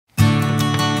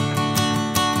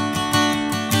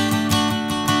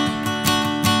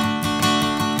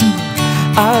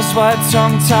Eyes wide,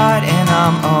 tongue-tied, and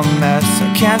I'm a mess. I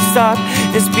can't stop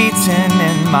this beating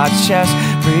in my chest.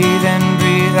 Breathe in,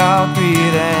 breathe out, breathe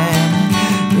in.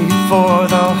 Before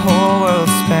the whole world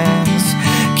spins.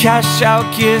 Cash out,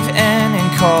 give in, and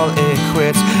call it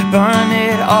quits. Burn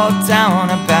it all down,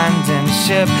 abandon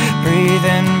ship. Breathe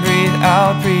in, breathe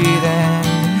out, breathe in.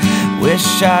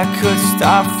 Wish I could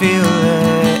stop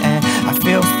feeling. I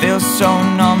feel so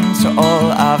numb to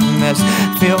all I've missed.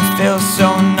 Feel so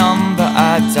numb, but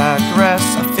I digress.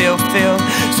 I feel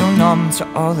so numb to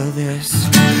all of this.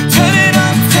 Turn it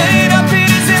up, it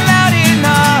isn't loud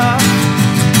enough.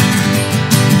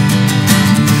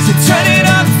 So turn it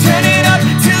up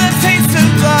till it tastes of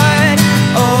blood.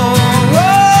 Oh, oh,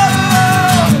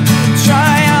 oh.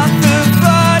 Dry out the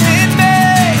blood in me,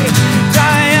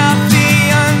 dry out the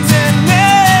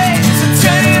underneath. So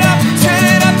turn it up,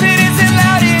 it isn't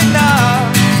loud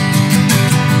enough.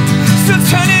 So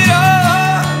turn it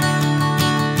up.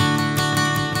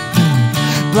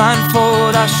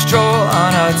 Blindfold, I stroll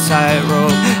on a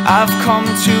tightrope. I've come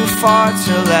too far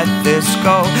to let this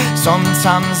go.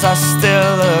 Sometimes I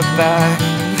still look back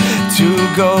to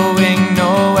going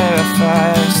nowhere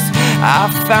fast. I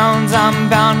found I'm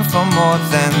bound for more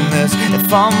than this.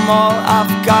 If I'm all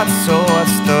I've got, so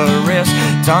what's the risk?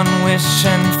 Done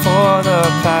wishing for the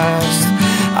past.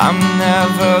 I'm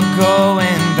never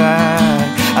going back.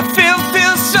 I feel